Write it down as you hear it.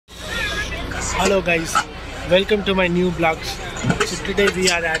Hello guys, welcome to my new vlogs. So today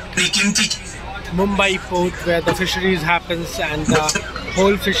we are at Mumbai port where the fisheries happens and the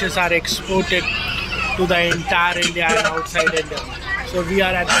whole fishes are exported to the entire India and outside India. So we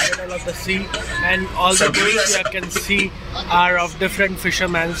are at the middle of the sea and all the boats you can see are of different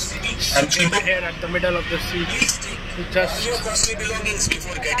fishermen sitting here at the middle of the sea to just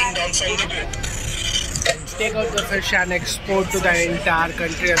take out the fish and export to the entire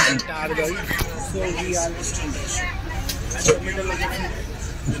country and the entire world. So we are at the middle of the sea.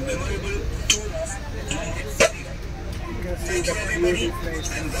 You can see the beautiful place.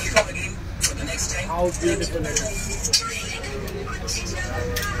 How beautiful it is.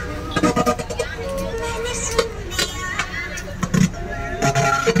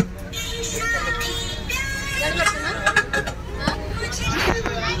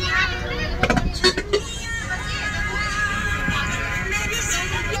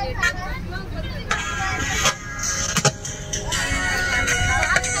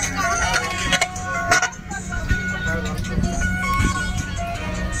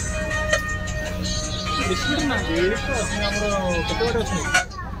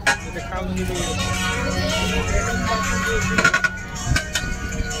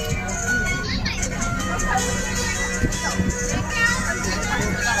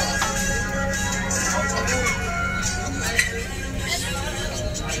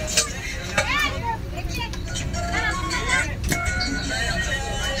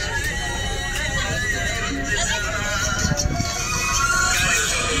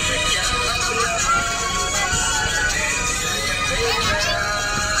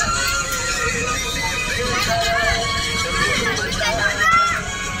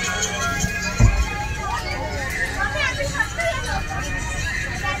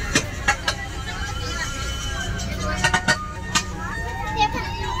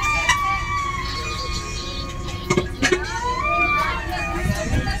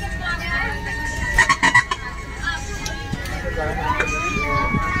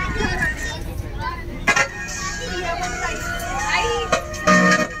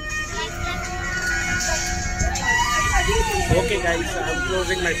 Okay guys, I'm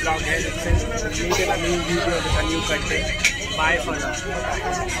closing my vlog here. Meet in a new video with a new content. Bye for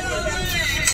now.